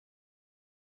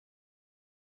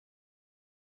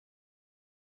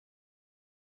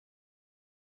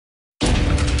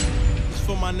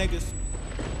my niggas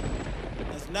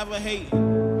that's never hating,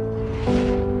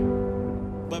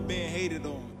 but being hated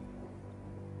on.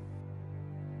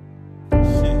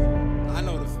 Shit, I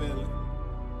know the feeling.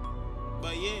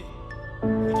 But yeah,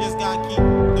 you just gotta keep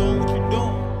doing what you're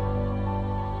doing.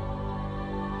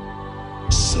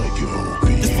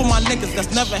 This for my niggas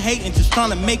that's never hating, just trying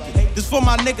to make it. This for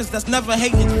my niggas that's never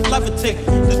hating, just levitating.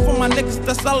 This for my niggas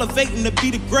that's elevating to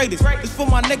be the greatest. This for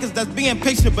my niggas that's being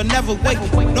patient but never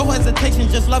waiting. No hesitation,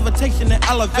 just levitation and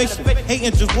elevation.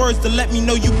 Hating just words to let me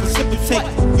know you precipitate.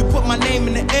 You put my name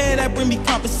in the air, that bring me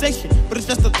compensation. But it's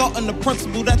just the thought and the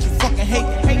principle that you fucking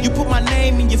hate. You put my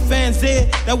name in your fans' ear,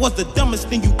 that was the dumbest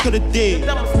thing you could've did.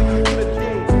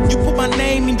 You put my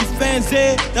name in your fans'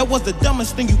 ear, that was the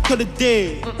dumbest thing you could've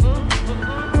did.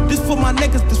 This for my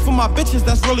niggas, this for my bitches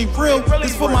that's really real.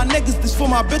 This for my niggas, this for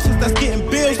my bitches that's getting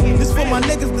bills. This for my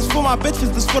niggas, this for my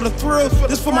bitches, this for the thrill.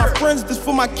 This for my friends, this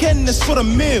for my kin, this for the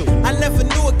meal. I never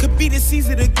knew it could be this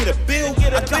easy to get a bill.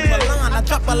 I drop a line, I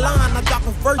drop a line, I drop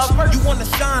a verse. You wanna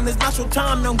shine, it's not your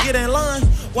time, don't get in line.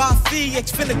 Why fee,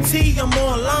 Xfinity, I'm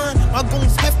online. My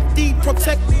goons hefty,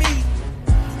 protect me.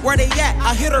 Where they at?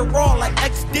 I hit her raw like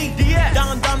XD.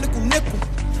 Dime, nickel, nickel.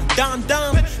 Dime,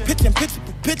 pitching,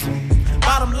 pitching.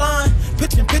 Bottom line,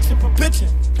 pitching for pitching.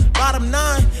 Bottom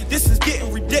line, this is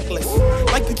getting ridiculous.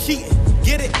 Like you cheating,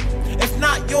 get it? If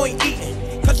not, you ain't eating.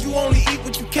 Cause you only eat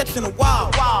what you catch in a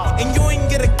while. And you ain't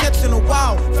get a catch in a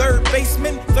while. Third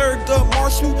baseman, third good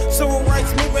Marshall. Civil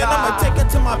rights movement, I'ma take her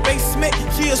to my basement.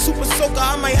 She a super soaker,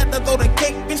 I might have to throw the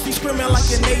cake. And she screaming like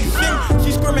an Asian.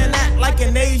 She screaming that like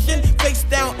an Asian. Face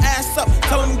down, ass up.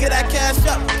 Tell them get that cash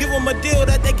up. Give them a deal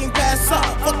that they can pass up.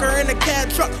 Fuck her in a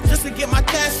cab truck just to get my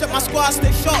cash up. My squad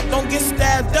stay sharp, don't get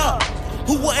stabbed up.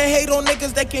 Who wouldn't hate on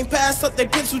niggas that can't pass up, they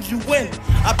penciled you in.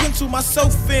 I penciled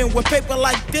myself in. With paper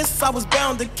like this, I was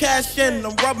bound to cash in.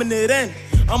 I'm rubbing it in,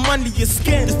 I'm under your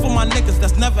skin. This for my niggas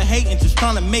that's never hating, just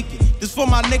trying to make it. This for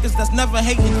my niggas that's never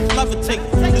hating, just levitating.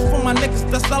 This for my niggas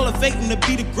that's elevating to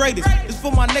be the greatest. This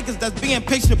for my niggas that's being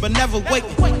patient but never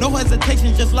waiting. No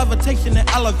hesitation, just levitation and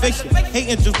elevation.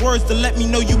 Hating just words to let me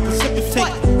know you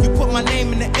precipitate. You put my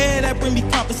name in the air, that bring me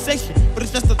compensation. But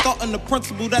it's just the thought and the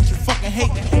principle that you fucking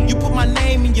hate. You put my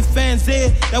name in your fans' ear,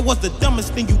 that was the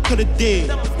dumbest thing you could've did.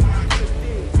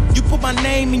 You put my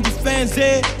name in your fans'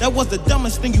 ear, that was the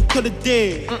dumbest thing you could've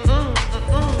did.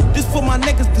 This for my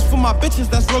niggas, this for my bitches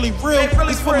that's really real.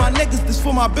 This for my niggas, this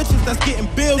for my bitches that's getting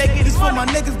bills. This for my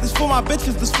niggas, this for my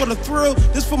bitches, this for the thrill.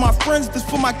 This for my friends, this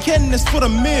for my kin, this for the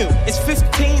meal. It's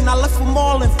 15, I left them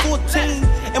all in 14.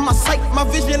 In my sight, my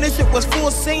vision, this shit was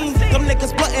foreseen. Them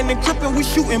niggas blunting and crippin', we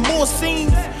shooting more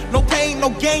scenes. No pain, no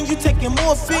gain, you taking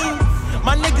morphine.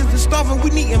 My niggas is starving, we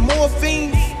needing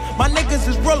morphine. My niggas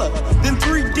is realer than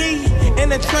 3D. In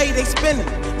the tray, they spinning.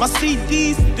 My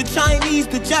CDs, the Chinese,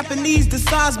 the Japanese, the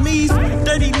size me's.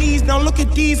 Dirty knees, now look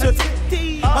at these.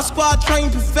 My squad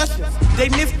trained professionals, they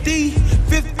nifty.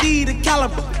 50 the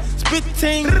caliber,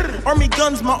 spitting. Army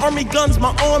guns, my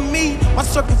on me. My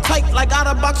circle tight like out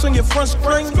of box on your front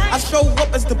screen. I show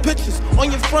up as the pictures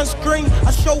on your front screen.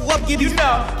 I show up, give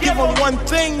them one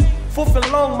thing. Fourth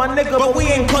and long, my nigga, but we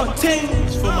ain't punting.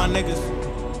 It's for my niggas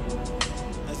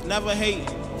that's never hating.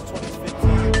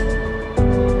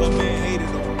 2015, but being hated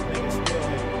on. Niggas still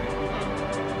hating.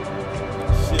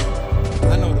 Shit, I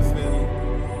know the feeling.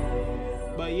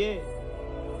 But yeah,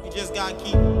 you just gotta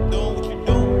keep doing what you do.